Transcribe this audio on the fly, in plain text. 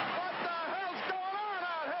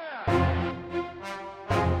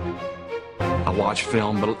watch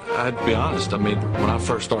film, but I'd be honest, I mean, when I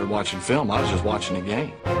first started watching film, I was just watching the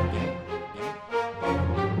game.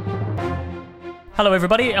 Hello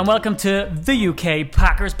everybody and welcome to the UK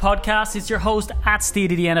Packers podcast. It's your host at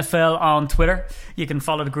SteedyTheNFL on Twitter. You can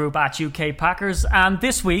follow the group at UK Packers, and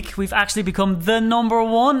this week we've actually become the number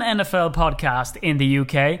one NFL podcast in the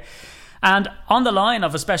UK. And on the line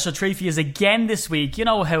of a special treat for you again this week, you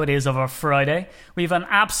know how it is over Friday. He was an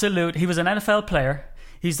NFL player.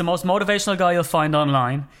 He's the most motivational guy you'll find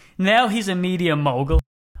online. Now he's a media mogul.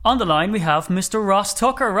 On the line we have Mr. Ross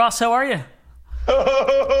Tucker. Ross, how are you?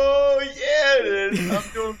 Oh, yeah, it is.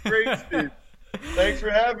 I'm doing great, Steve. Thanks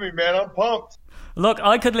for having me, man. I'm pumped. Look,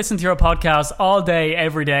 I could listen to your podcast all day,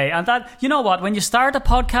 every day. And that, you know what, when you start a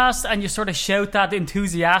podcast and you sort of shout that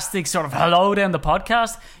enthusiastic sort of hello down the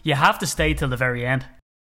podcast, you have to stay till the very end.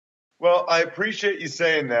 Well, I appreciate you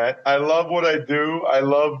saying that. I love what I do. I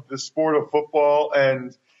love the sport of football.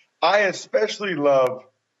 And I especially love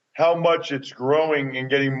how much it's growing and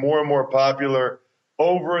getting more and more popular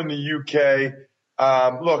over in the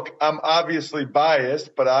UK. Look, I'm obviously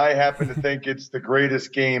biased, but I happen to think it's the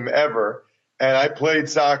greatest game ever. And I played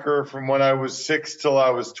soccer from when I was 6 till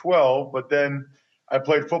I was 12, but then I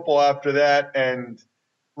played football after that. And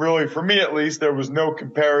really, for me at least, there was no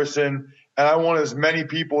comparison. And I want as many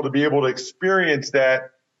people to be able to experience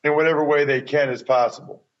that in whatever way they can as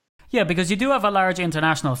possible. Yeah, because you do have a large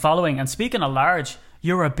international following. And speaking of large,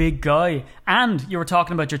 you're a big guy, and you were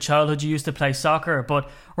talking about your childhood. You used to play soccer, but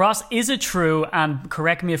Ross, is it true, and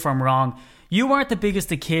correct me if I'm wrong, you weren't the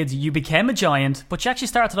biggest of kids, you became a giant, but you actually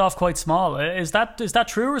started off quite small. Is that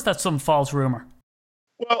true, or is that some false rumor?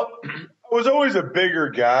 Well, I was always a bigger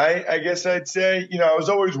guy, I guess I'd say. You know, I was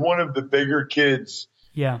always one of the bigger kids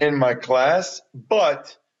in my class,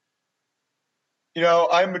 but, you know,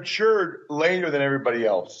 I matured later than everybody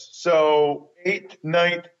else. So 8th,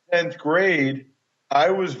 9th, 10th grade,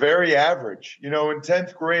 I was very average. You know, in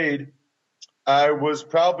 10th grade, I was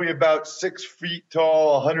probably about 6 feet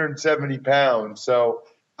tall, 170 pounds. So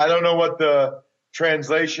I don't know what the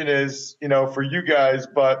translation is, you know, for you guys,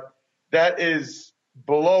 but that is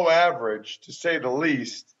below average, to say the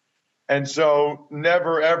least. And so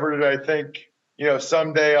never, ever did I think, you know,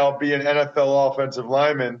 someday I'll be an NFL offensive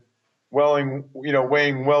lineman weighing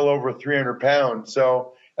well over 300 pounds.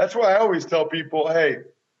 So that's why I always tell people, hey,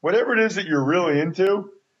 whatever it is that you're really into,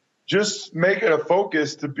 just make it a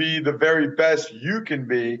focus to be the very best you can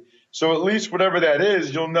be. So at least whatever that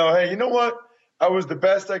is, you'll know, hey, you know what? I was the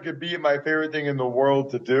best I could be at my favorite thing in the world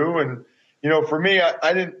to do. And, you know, for me,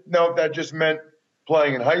 I didn't know if that just meant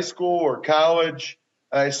playing in high school or college.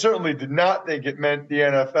 And I certainly did not think it meant the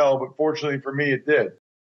NFL, but fortunately for me, it did.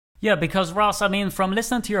 Yeah, because Ross, I mean, from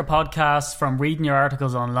listening to your podcasts, from reading your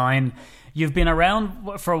articles online, you've been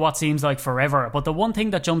around for what seems like forever. But the one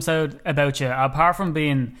thing that jumps out about you, apart from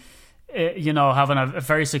being, you know, having a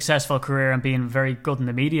very successful career and being very good in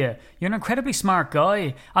the media, you're an incredibly smart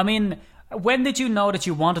guy. I mean, when did you know that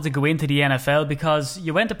you wanted to go into the NFL? Because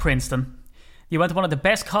you went to Princeton. You went to one of the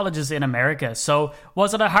best colleges in America. So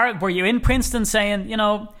was it were you in Princeton saying, you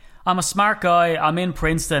know, I'm a smart guy, I'm in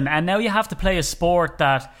Princeton, and now you have to play a sport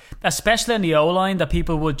that, especially in the O-line, that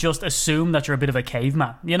people would just assume that you're a bit of a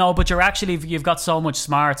caveman, you know, but you've got so much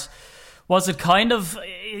smarts. Was it kind of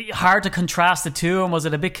hard to contrast the two, and was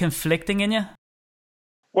it a bit conflicting in you?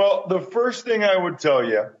 Well, the first thing I would tell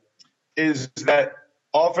you is that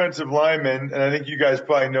offensive linemen, and I think you guys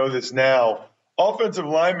probably know this now, offensive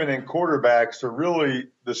linemen and quarterbacks are really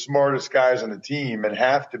the smartest guys on the team and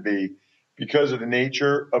have to be, because of the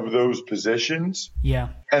nature of those positions. Yeah.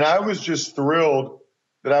 And I was just thrilled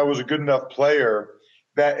that I was a good enough player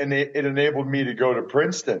that it enabled me to go to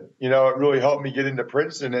Princeton. You know, it really helped me get into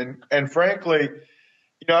Princeton. And frankly,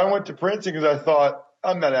 you know, I went to Princeton because I thought,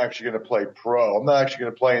 I'm not actually going to play pro. I'm not actually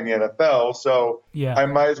going to play in the NFL. So I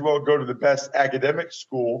might as well go to the best academic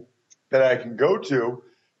school that I can go to.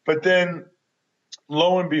 But then,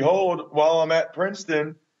 lo and behold, while I'm at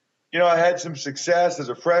Princeton, you know, I had some success as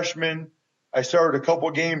a freshman. I started a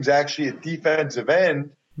couple games actually at defensive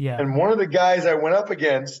end. Yeah. And one of the guys I went up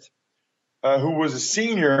against, who was a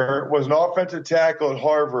senior, was an offensive tackle at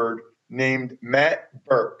Harvard named Matt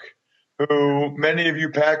Burke, who many of you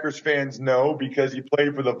Packers fans know because he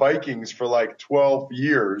played for the Vikings for like 12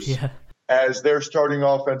 years as their starting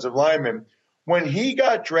offensive lineman. When he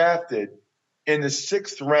got drafted in the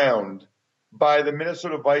 6th round by the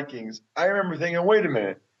Minnesota Vikings, I remember thinking, wait a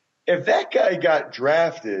minute, if that guy got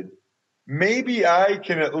drafted, maybe I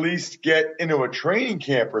can at least get into a training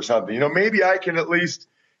camp or something. You know, maybe I can at least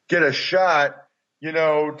get a shot, you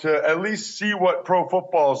know, to at least see what pro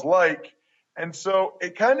football is like. And so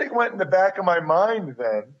it kind of went in the back of my mind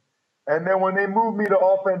then And then when they moved me to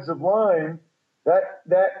offensive line, and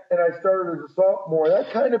I started as a sophomore,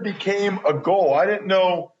 that kind of became a goal. I didn't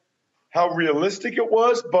know how realistic it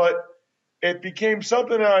was, but it became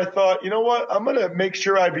something that I thought, you know what, I'm going to make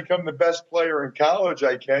sure I become the best player in college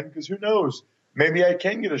I can, because who knows, maybe I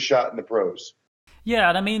can get a shot in the pros. Yeah,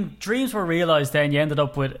 and I mean, dreams were realised then. You ended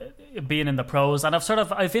up with being in the pros. And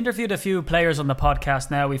I've interviewed a few players on the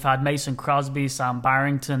podcast now. We've had Mason Crosby, Sam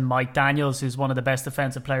Barrington, Mike Daniels, who's one of the best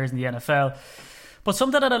defensive players in the NFL. But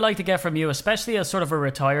something that I'd like to get from you, especially as sort of a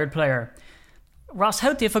retired player, Ross,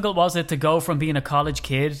 how difficult was it to go from being a college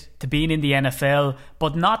kid to being in the NFL,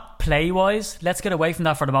 but not play-wise? Let's get away from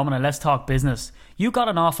that for the moment and let's talk business. You got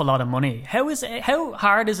an awful lot of money. How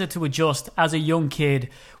hard is it to adjust as a young kid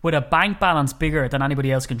with a bank balance bigger than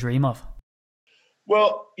anybody else can dream of?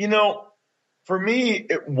 Well, for me,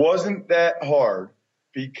 it wasn't that hard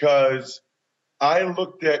because I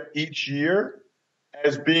looked at each year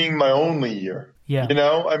as being my only year. Yeah.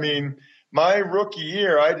 My rookie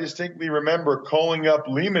year, I distinctly remember calling up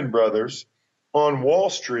Lehman Brothers on Wall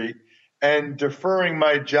Street and deferring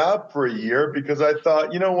my job for a year because I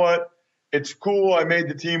thought, you know what, it's cool. I made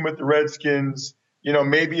the team with the Redskins.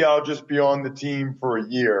 Maybe I'll just be on the team for a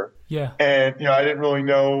year. Yeah. And, I didn't really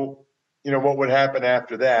know, what would happen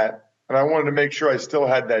after that. And I wanted to make sure I still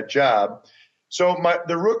had that job. So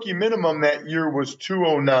the rookie minimum that year was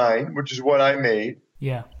 $209, which is what I made.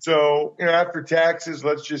 Yeah. So, after taxes,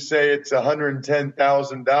 let's just say it's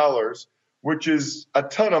 $110,000, which is a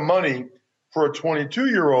ton of money for a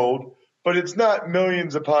 22-year-old, but it's not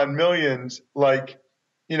millions upon millions like,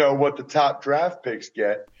 what the top draft picks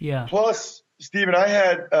get. Yeah. Plus, Stephen, I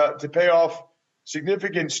had to pay off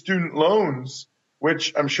significant student loans,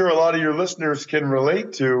 which I'm sure a lot of your listeners can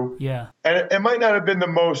relate to. Yeah. And it might not have been the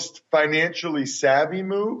most financially savvy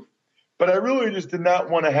move, but I really just did not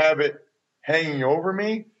want to have it hanging over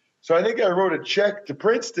me. So I think I wrote a check to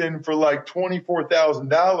Princeton for like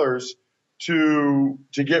 $24,000 to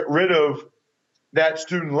get rid of that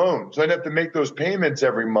student loan. So I'd have to make those payments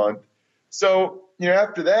every month. So,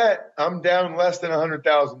 after that, I'm down less than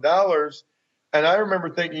 $100,000. And I remember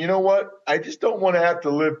thinking, you know what? I just don't want to have to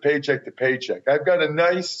live paycheck to paycheck. I've got a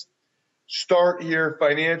nice start here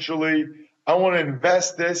financially. I want to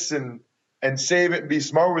invest this and save it and be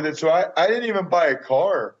smart with it. So I didn't even buy a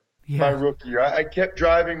car. Yeah. My rookie year. I kept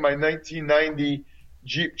driving my 1990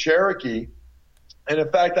 Jeep Cherokee. And in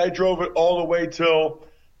fact, I drove it all the way till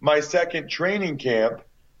my second training camp.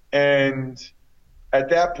 And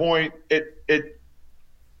at that point, it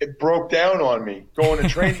broke down on me going to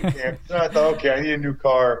training camp. So I thought, okay, I need a new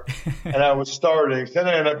car. And I was starting. So then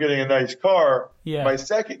I ended up getting a nice car. Yeah. My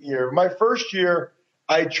second year. My first year,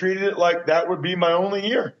 I treated it like that would be my only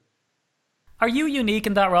year. Are you unique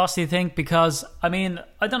in that, Ross, do you think? Because, I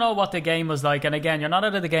don't know what the game was like. And again, you're not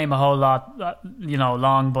out of the game a whole lot,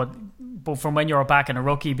 long, but from when you were back in a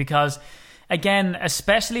rookie. Because, again,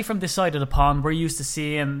 especially from this side of the pond, we're used to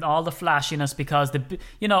seeing all the flashiness because,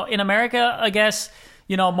 in America, I guess,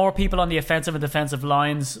 more people on the offensive and defensive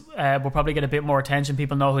lines will probably get a bit more attention.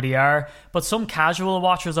 People know who they are. But some casual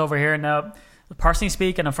watchers over here now, personally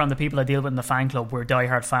speaking, and from the people I deal with in the fan club, we're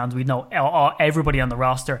diehard fans. We know everybody on the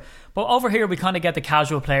roster. But over here, we kind of get the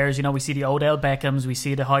casual players. We see the Odell Beckhams, we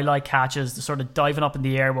see the highlight catches, the sort of diving up in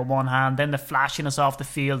the air with one hand, then the flashiness off the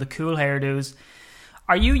field, the cool hairdos.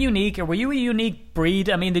 Are you unique, or were you a unique breed?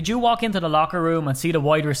 Did you walk into the locker room and see the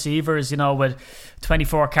wide receivers, with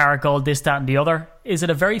 24-karat gold, this, that, and the other? Is it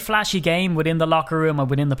a very flashy game within the locker room or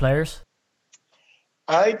within the players?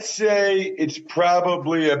 I'd say it's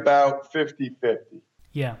probably about 50-50.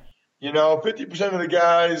 Yeah. 50% of the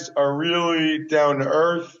guys are really down to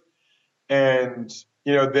earth and,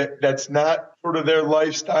 that's not sort of their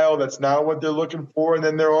lifestyle. That's not what they're looking for. And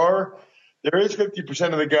then there is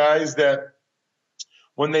 50% of the guys that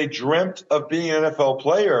when they dreamt of being an NFL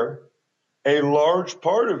player, a large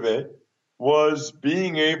part of it was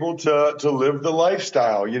being able to live the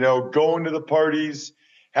lifestyle, going to the parties,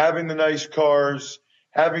 having the nice cars,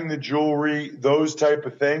 having the jewelry, those type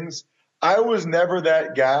of things. I was never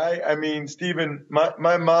that guy. Stephen,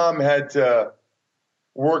 my mom had to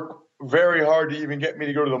work very hard to even get me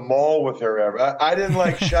to go to the mall with her ever. I didn't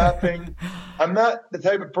like shopping. I'm not the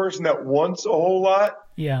type of person that wants a whole lot.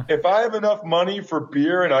 Yeah. If I have enough money for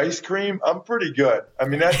beer and ice cream, I'm pretty good.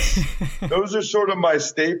 Those are sort of my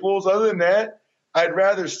staples. Other than that, I'd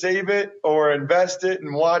rather save it or invest it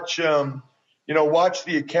and watch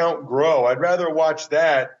the account grow. I'd rather watch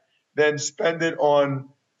that than spend it on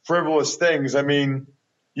frivolous things.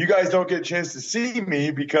 You guys don't get a chance to see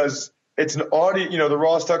me because it's an audio, the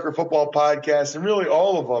Ross Tucker Football Podcast, and really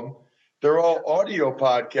all of them, they're all audio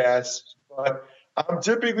podcasts. But I'm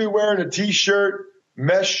typically wearing a t-shirt,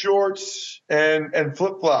 mesh shorts, and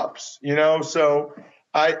flip-flops, so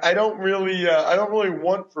I don't really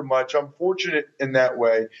want for much. I'm fortunate in that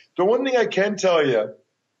way. The one thing I can tell you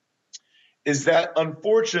is that,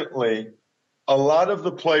 unfortunately, a lot of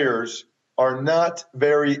the players are not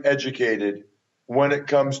very educated when it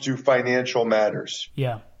comes to financial matters.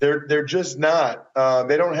 Yeah. They're just not.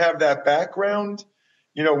 They don't have that background,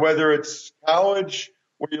 whether it's college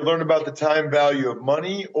where you learn about the time value of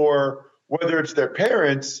money, or whether it's their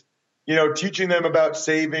parents, teaching them about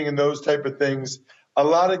saving and those type of things. A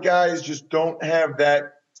lot of guys just don't have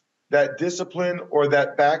that discipline or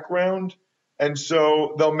that background. And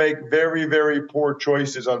so they'll make very, very poor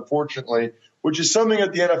choices, unfortunately, which is something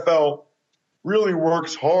that the NFL really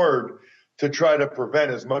works hard to try to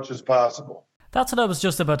prevent as much as possible. That's what I was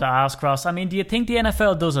just about to ask, Ross. I mean, do you think the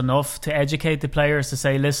NFL does enough to educate the players to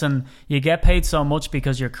say, listen, you get paid so much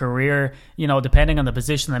because your career, depending on the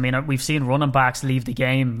position. I mean, we've seen running backs leave the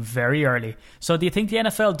game very early. So do you think the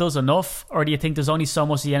NFL does enough, or do you think there's only so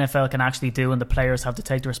much the NFL can actually do and the players have to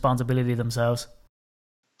take the responsibility themselves?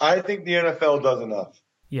 I think the NFL does enough.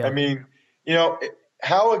 Yeah. I mean,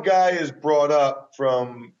 how a guy is brought up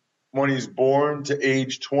from when he's born to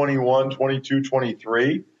age 21, 22,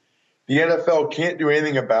 23, the NFL can't do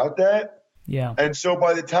anything about that. Yeah. And so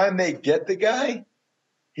by the time they get the guy,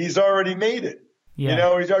 he's already made it.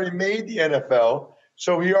 Yeah. He's already made the NFL.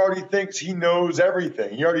 So he already thinks he knows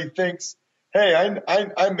everything. He already thinks, hey,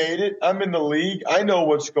 I made it. I'm in the league. I know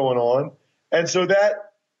what's going on. And so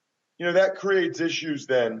that creates issues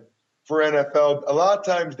then for NFL. A lot of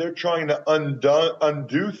times they're trying to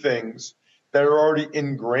undo things that are already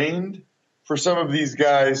ingrained for some of these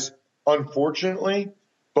guys, unfortunately.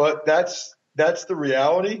 But that's the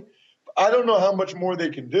reality. I don't know how much more they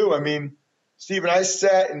can do. I mean, Stephen, I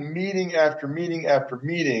sat in meeting after meeting after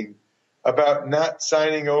meeting about not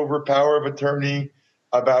signing over power of attorney,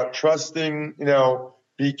 about trusting,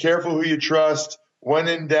 be careful who you trust. When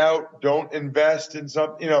in doubt, don't invest in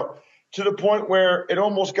something, to the point where it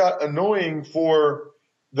almost got annoying for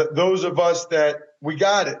those of us that we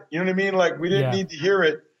got it. You know what I mean? Like, we didn't need to hear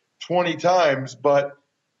it 20 times, but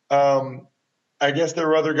I guess there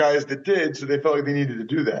were other guys that did, so they felt like they needed to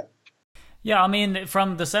do that. Yeah, I mean,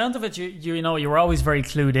 from the sound of it, you were always very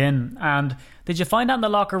clued in. And did you find that in the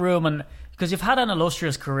locker room? And because you've had an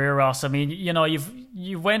illustrious career, Ross. I mean,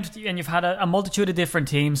 you went and you've had a multitude of different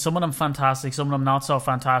teams. Some of them fantastic, some of them not so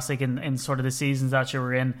fantastic in sort of the seasons that you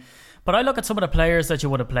were in. But I look at some of the players that you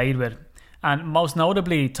would have played with, and most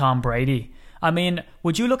notably Tom Brady. I mean,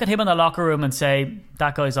 would you look at him in the locker room and say,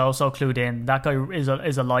 that guy's also clued in, that guy is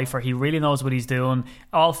a lifer, he really knows what he's doing,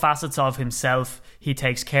 all facets of himself he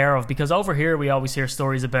takes care of? Because over here we always hear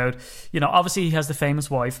stories about, obviously he has the famous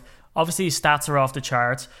wife, obviously his stats are off the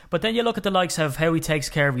charts, but then you look at the likes of how he takes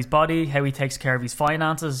care of his body, how he takes care of his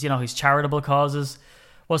finances, his charitable causes.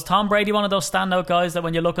 Was Tom Brady one of those standout guys that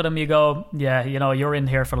when you look at him you go, yeah, you're in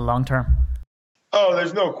here for the long term? Oh,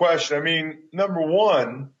 there's no question. I mean, number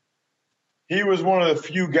one, he was one of the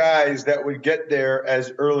few guys that would get there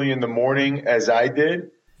as early in the morning as I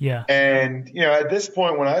did. Yeah. And, at this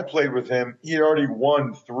point when I played with him, he had already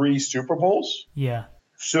won 3 Super Bowls. Yeah.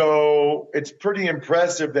 So it's pretty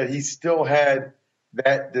impressive that he still had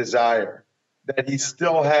that desire, that he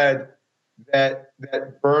still had that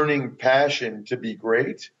burning passion to be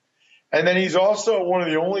great. And then he's also one of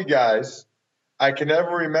the only guys I can ever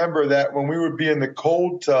remember that when we would be in the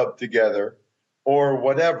cold tub together or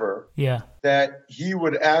whatever, that he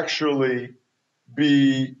would actually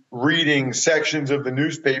be reading sections of the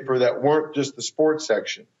newspaper that weren't just the sports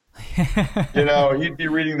section. He'd be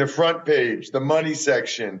reading the front page, the money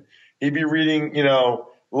section. He'd be reading,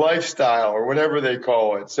 lifestyle or whatever they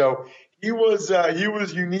call it. So he was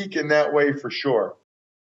unique in that way for sure.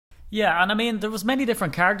 Yeah, and I mean, there was many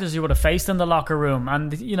different characters you would have faced in the locker room.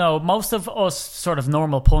 And, most of us sort of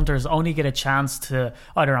normal punters only get a chance to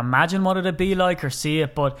either imagine what it'd be like or see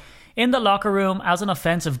it. But in the locker room, as an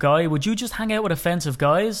offensive guy, would you just hang out with offensive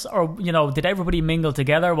guys? Or, did everybody mingle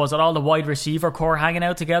together? Was it all the wide receiver core hanging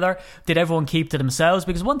out together? Did everyone keep to themselves?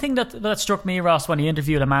 Because one thing that struck me, Ross, when he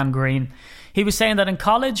interviewed Aman Green, he was saying that in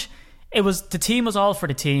college, the team was all for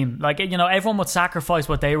the team. Like, everyone would sacrifice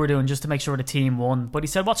what they were doing just to make sure the team won. But he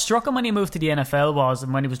said what struck him when he moved to the NFL was,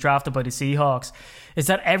 and when he was drafted by the Seahawks, is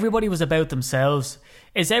that everybody was about themselves.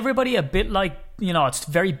 Is everybody a bit like, it's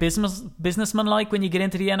very businessman-like when you get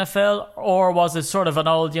into the NFL? Or was it sort of an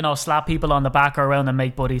old, slap people on the back or around and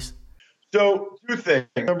make buddies? So 2 things.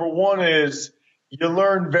 Number one is you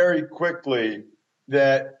learn very quickly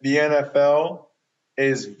that the NFL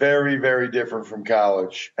is very, very different from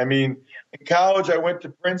college. I mean, in college, I went to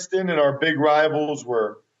Princeton, and our big rivals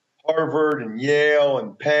were Harvard and Yale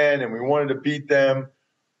and Penn, and we wanted to beat them.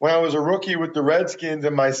 When I was a rookie with the Redskins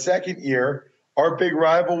in my second year, our big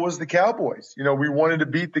rival was the Cowboys. You know, we wanted to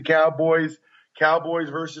beat the Cowboys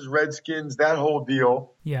versus Redskins, that whole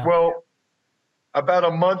deal. Yeah. Well, about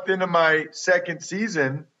a month into my second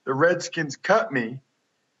season, the Redskins cut me,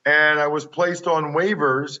 and I was placed on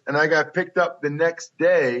waivers, and I got picked up the next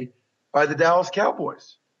day by the Dallas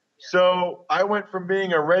Cowboys. So I went from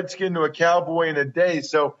being a Redskin to a Cowboy in a day.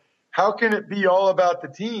 So how can it be all about the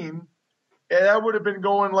team? And that would have been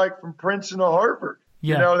going like from Princeton to Harvard.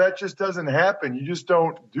 Yeah. You know, that just doesn't happen. You just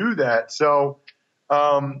don't do that. So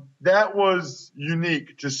that was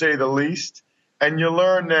unique, to say the least. And you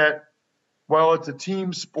learn that while it's a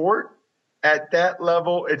team sport, at that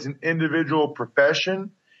level, it's an individual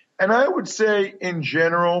profession. And I would say in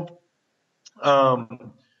general,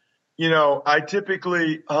 you know, I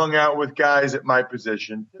typically hung out with guys at my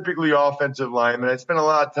position, typically offensive linemen. I spent a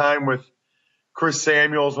lot of time with Chris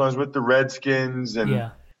Samuels when I was with the Redskins,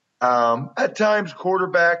 and at times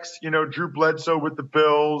quarterbacks, you know, Drew Bledsoe with the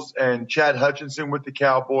Bills and Chad Hutchinson with the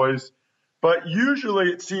Cowboys. But usually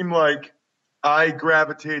it seemed like I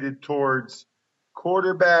gravitated towards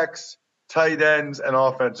quarterbacks, tight ends, and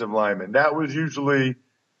offensive linemen. That was usually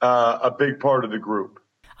a big part of the group.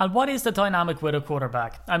 And what is the dynamic with a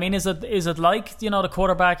quarterback? I mean, is it like, you know, the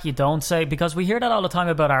quarterback you don't say? Because we hear that all the time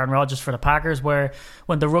about Aaron Rodgers for the Packers, where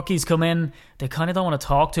when the rookies come in, they kind of don't want to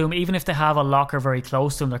talk to him. Even if they have a locker very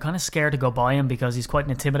close to him, they're kind of scared to go by him because he's quite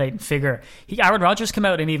an intimidating figure. Aaron Rodgers came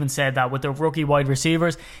out and even said that with the rookie wide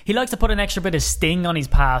receivers, he likes to put an extra bit of sting on his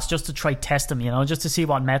pass just to try test them, you know, just to see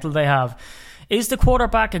what mettle they have. Is the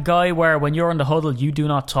quarterback a guy where when you're in the huddle, you do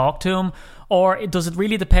not talk to him? Or does it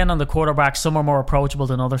really depend on the quarterback? Some are more approachable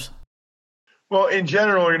than others. Well, in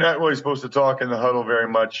general, you're not really supposed to talk in the huddle very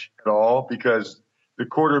much at all because the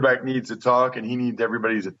quarterback needs to talk and he needs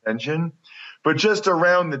everybody's attention. But just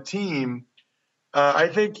around the team, I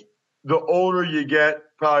think the older you get,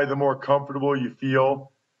 probably the more comfortable you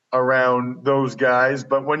feel around those guys.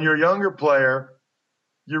 But when you're a younger player,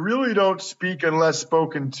 you really don't speak unless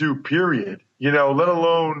spoken to, period. You know, let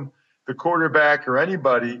alone the quarterback or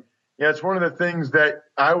anybody. Yeah, it's one of the things that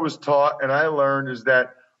I was taught and I learned is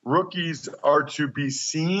that rookies are to be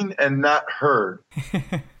seen and not heard.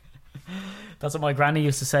 That's what my granny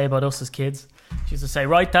used to say about us as kids. She used to say,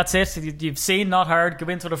 right, that's it. You've seen, not heard. Go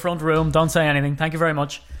into the front room. Don't say anything. Thank you very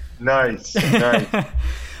much. Nice.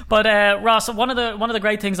 But Ross, one of the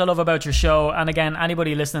great things I love about your show, and again,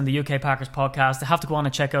 anybody listening to the UK Packers podcast, they have to go on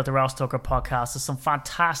and check out the Ross Tucker podcast. There's some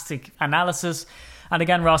fantastic analysis. And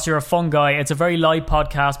again, Ross, you're a fun guy. It's a very light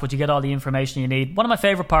podcast, but you get all the information you need. One of my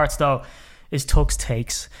favorite parts, though, is Tuck's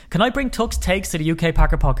Takes. Can I bring Tuck's Takes to the UK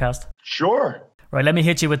Packer podcast? Sure. Right, let me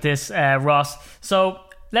hit you with this, Ross. So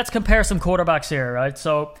let's compare some quarterbacks here, right?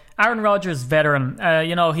 So Aaron Rodgers, veteran.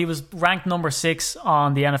 You know, he was ranked number 6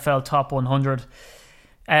 on the NFL Top 100.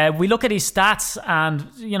 We look at his stats, and,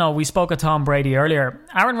 you know, we spoke of Tom Brady earlier.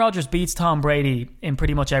 Aaron Rodgers beats Tom Brady in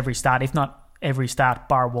pretty much every stat, if not every stat,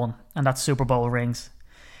 bar one, and that's Super Bowl rings.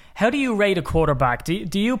 How do you rate a quarterback?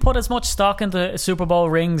 Do you put as much stock into Super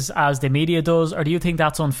Bowl rings as the media does, or do you think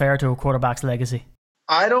that's unfair to a quarterback's legacy?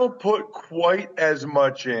 I don't put quite as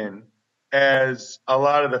much in as a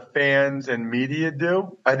lot of the fans and media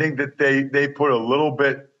do. I think that they put a little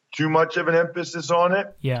bit too much of an emphasis on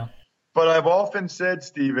it. Yeah. But I've often said,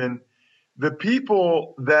 Stephen, the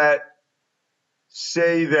people that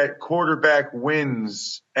say that quarterback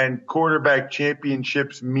wins and quarterback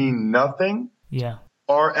championships mean nothing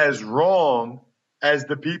are as wrong as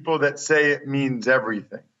the people that say it means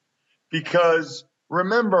everything. Because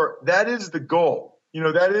remember, that is the goal. You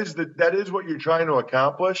know, that is what you're trying to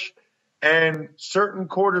accomplish. And certain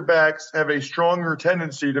quarterbacks have a stronger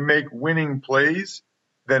tendency to make winning plays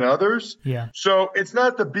than others. Yeah. So it's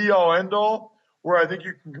not the be all end all where I think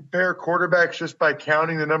you can compare quarterbacks just by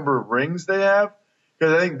counting the number of rings they have,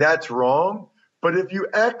 because I think that's wrong. But if you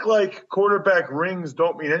act like quarterback rings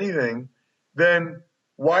don't mean anything, then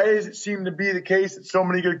why does it seem to be the case that so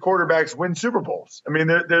many good quarterbacks win Super Bowls? I mean,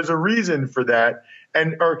 there's a reason for that,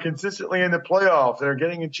 and are consistently in the playoffs and are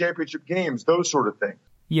getting in championship games, those sort of things.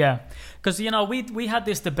 Yeah, because, you know, we had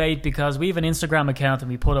this debate because we have an Instagram account and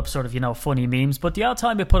we put up sort of, you know, funny memes, but the odd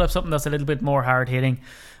time we put up something that's a little bit more hard-hitting.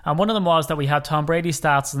 And one of them was that we had Tom Brady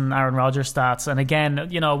stats and Aaron Rodgers stats. And again,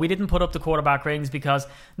 you know, we didn't put up the quarterback rings because,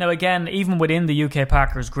 now again, even within the UK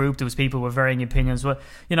Packers group, there was people with varying opinions. But,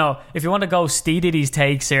 you know, if you want to go Steve Diddy's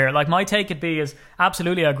takes here, like my take would be is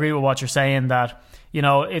absolutely I agree with what you're saying, that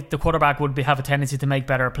if the quarterback would have a tendency to make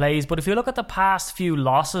better plays. But if you look at the past few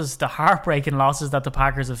losses, the heartbreaking losses that the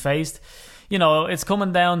Packers have faced, it's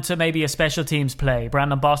coming down to maybe a special teams play.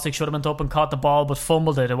 Brandon Bostic should have went up and caught the ball but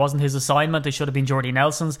fumbled it. It wasn't his assignment. It should have been Jordy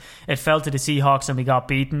Nelson's. It fell to the Seahawks and we got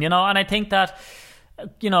beaten, and I think that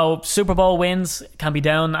Super Bowl wins can be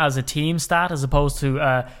down as a team stat as opposed to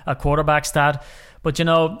a quarterback stat. But,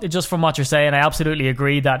 just from what you're saying, I absolutely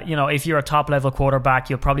agree that, if you're a top-level quarterback,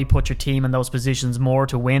 you'll probably put your team in those positions more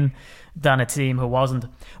to win than a team who wasn't.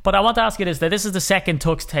 But I want to ask you this is the second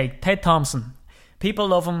Tux take. Ted Thompson. People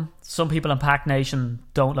love him. Some people in Pack Nation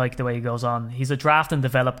don't like the way he goes on. He's a draft and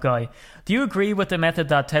develop guy. Do you agree with the method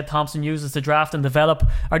that Ted Thompson uses to draft and develop?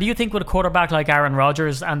 Or do you think with a quarterback like Aaron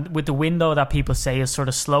Rodgers and with the window that people say is sort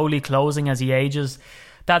of slowly closing as he ages,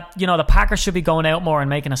 that, the Packers should be going out more and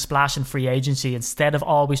making a splash in free agency instead of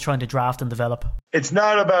always trying to draft and develop? It's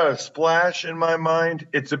not about a splash in my mind.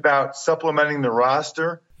 It's about supplementing the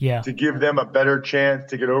roster to give them a better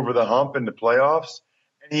chance to get over the hump in the playoffs.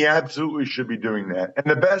 And he absolutely should be doing that. And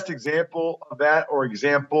the best example of that, or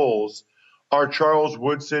examples, are Charles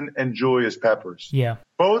Woodson and Julius Peppers. Yeah.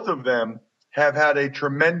 Both of them have had a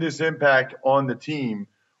tremendous impact on the team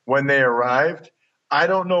when they arrived. I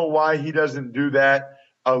don't know why he doesn't do that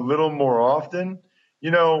a little more often.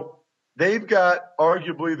 They've got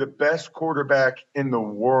arguably the best quarterback in the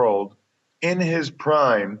world in his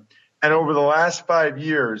prime. And over the last 5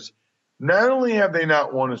 years, not only have they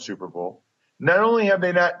not won a Super Bowl, not only have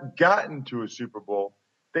they not gotten to a Super Bowl,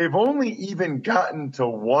 they've only even gotten to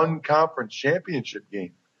one conference championship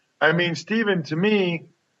game. I mean, Steven, to me,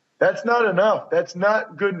 that's not enough. That's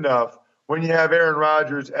not good enough when you have Aaron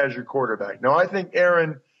Rodgers as your quarterback. Now, I think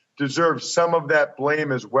Aaron deserves some of that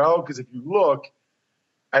blame as well, because if you look,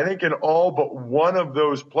 I think in all but one of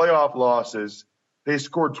those playoff losses, they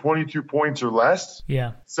scored 22 points or less.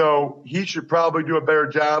 Yeah. So he should probably do a better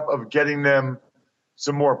job of getting them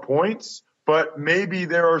some more points. But maybe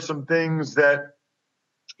there are some things that,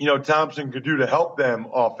 Thompson could do to help them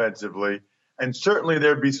offensively. And certainly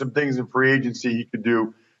there'd be some things in free agency he could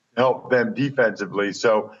do to help them defensively.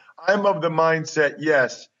 So I'm of the mindset,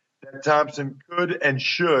 yes, that Thompson could and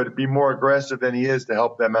should be more aggressive than he is to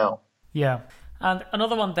help them out. Yeah. And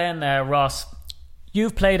another one then, Ross.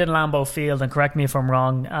 You've played in Lambeau Field, and correct me if I'm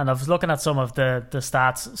wrong, and I was looking at some of the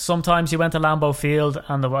stats. Sometimes you went to Lambeau Field,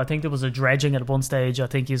 and I think there was a dredging at one stage. I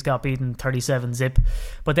think you got beaten 37-zip.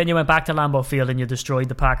 But then you went back to Lambeau Field and you destroyed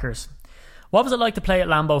the Packers. What was it like to play at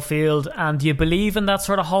Lambeau Field, and do you believe in that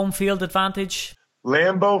sort of home field advantage?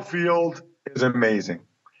 Lambeau Field is amazing.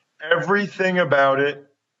 Everything about it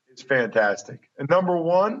is fantastic. And number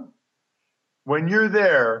one, when you're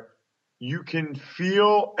there, you can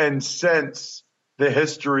feel and sense the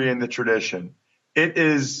history and the tradition. It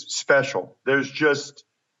is special. There's just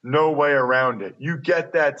no way around it. You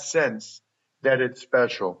get that sense that it's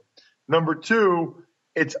special. Number two,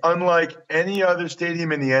 it's unlike any other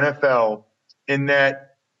stadium in the NFL in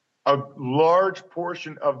that a large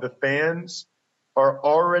portion of the fans are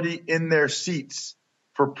already in their seats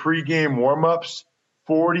for pregame warmups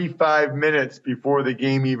 45 minutes before the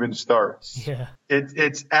game even starts. Yeah.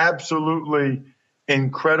 It's absolutely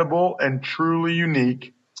incredible and truly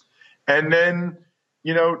unique. And then,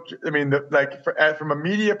 from a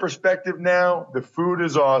media perspective now, the food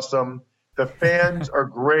is awesome. The fans are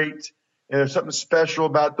great. And there's something special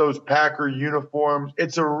about those Packer uniforms.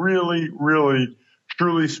 It's a really, really,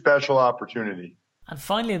 truly special opportunity. And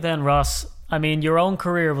finally then, Ross, your own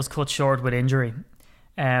career was cut short with injury.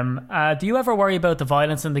 Do you ever worry about the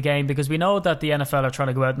violence in the game? Because we know that the NFL are trying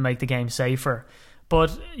to go out and make the game safer.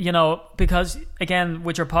 But, because, again,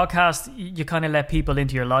 with your podcast, you kind of let people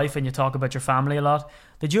into your life and you talk about your family a lot.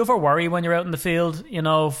 Did you ever worry when you're out in the field,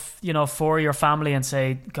 for your family and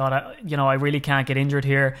say, God, I really can't get injured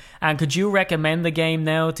here? And could you recommend the game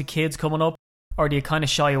now to kids coming up? Or do you kind of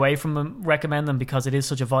shy away from them, recommend them because it is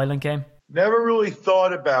such a violent game? Never really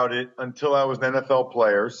thought about it until I was an NFL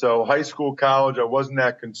player. So high school, college, I wasn't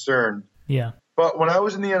that concerned. Yeah. But when I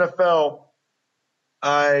was in the NFL,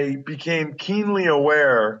 I became keenly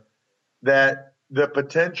aware that the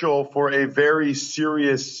potential for a very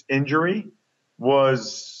serious injury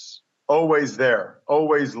was always there,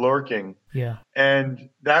 always lurking. Yeah. And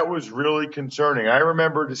that was really concerning. I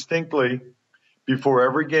remember distinctly before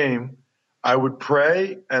every game, I would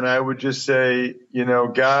pray and I would just say,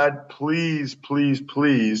 God, please, please,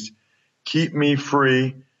 please keep me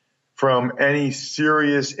free from any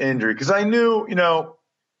serious injury. Because I knew,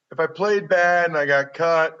 if I played bad and I got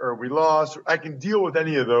cut or we lost, I can deal with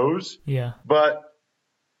any of those. Yeah. But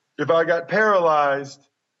if I got paralyzed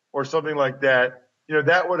or something like that,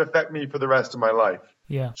 that would affect me for the rest of my life.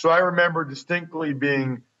 Yeah. So I remember distinctly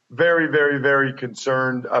being very, very, very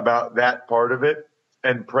concerned about that part of it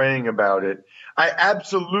and praying about it. I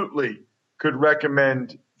absolutely could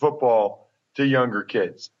recommend football to younger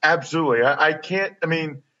kids. Absolutely. I can't, I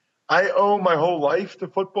mean, I owe my whole life to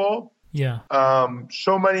football. Yeah.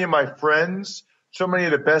 So many of my friends, so many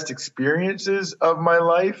of the best experiences of my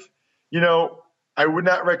life, you know, I would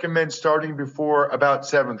not recommend starting before about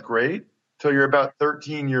 7th grade till you're about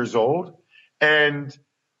 13 years old. And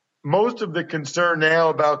most of the concern now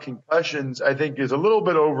about concussions, I think, is a little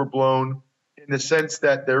bit overblown in the sense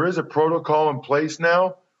that there is a protocol in place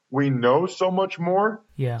now. We know so much more.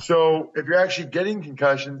 Yeah. So if you're actually getting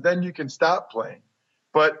concussions, then you can stop playing.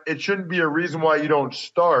 But it shouldn't be a reason why you don't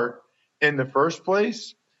start in the first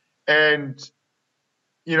place. And,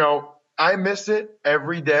 you know, I miss it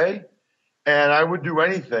every day. And I would do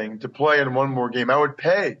anything to play in one more game. I would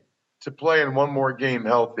pay to play in one more game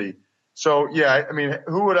healthy. So, yeah, I mean,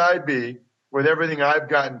 who would I be with everything I've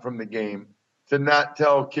gotten from the game to not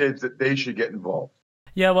tell kids that they should get involved?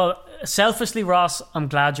 Yeah, well, selfishly, Ross, I'm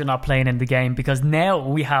glad you're not playing in the game because now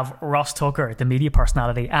we have Ross Tucker, the media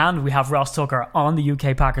personality, and we have Ross Tucker on the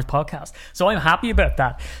UK Packers podcast. So I'm happy about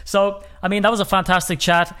that. So, I mean, that was a fantastic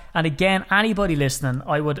chat. And again, anybody listening,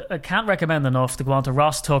 I can't recommend enough to go on to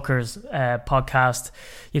Ross Tucker's podcast.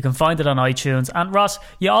 You can find it on iTunes. And Ross,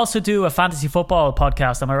 you also do a fantasy football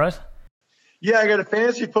podcast, am I right? Yeah, I got a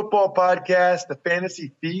fantasy football podcast, The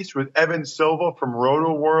Fantasy Feast with Evan Silva from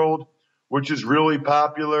Roto World, which is really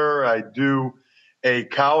popular. I do a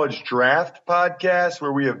college draft podcast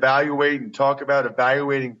where we evaluate and talk about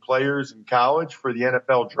evaluating players in college for the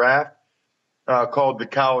NFL draft called The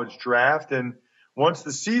College Draft. And once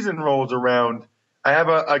the season rolls around, I have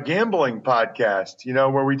a gambling podcast, you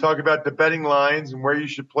know, where we talk about the betting lines and where you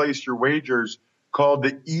should place your wagers called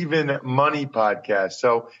the Even Money Podcast.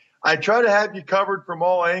 So I try to have you covered from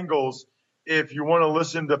all angles if you want to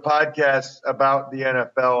listen to podcasts about the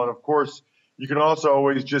NFL. And of course, you can also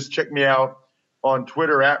always just check me out on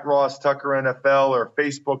Twitter at Ross Tucker NFL or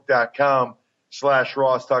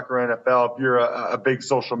Facebook.com/Ross Tucker NFL if you're a big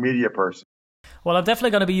social media person. Well, I'm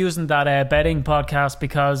definitely going to be using that betting podcast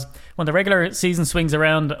because when the regular season swings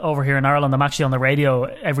around over here in Ireland, I'm actually on the radio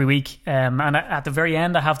every week. And at the very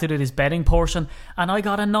end, I have to do this betting portion. And I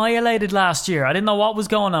got annihilated last year. I didn't know what was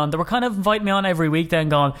going on. They were kind of inviting me on every week then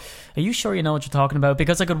going, are you sure you know what you're talking about?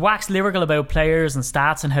 Because I could wax lyrical about players and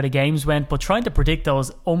stats and how the games went, but trying to predict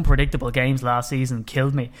those unpredictable games last season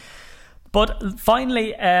killed me. But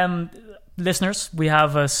finally, listeners, we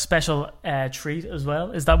have a special treat as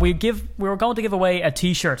well, is that we were going to give away a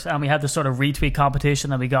t-shirt, and we had this sort of retweet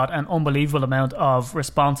competition and we got an unbelievable amount of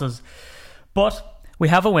responses, but we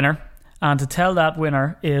have a winner, and to tell that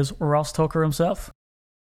winner is Ross Tucker himself.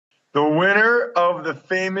 The winner of the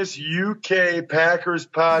famous UK Packers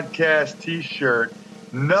podcast t-shirt,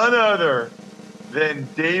 none other than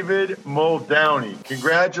David Muldowney.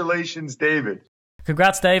 Congratulations, David.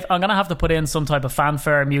 Congrats, Dave. I'm going to have to put in some type of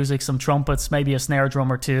fanfare music, some trumpets, maybe a snare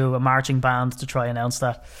drum or two, a marching band to try and announce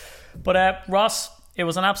that. But Ross, it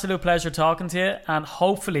was an absolute pleasure talking to you, and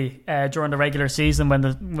hopefully during the regular season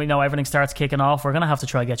when we know everything starts kicking off, we're going to have to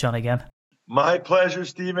try and get you on again. My pleasure,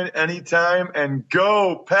 Stephen, anytime, and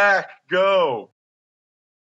go Pack, go!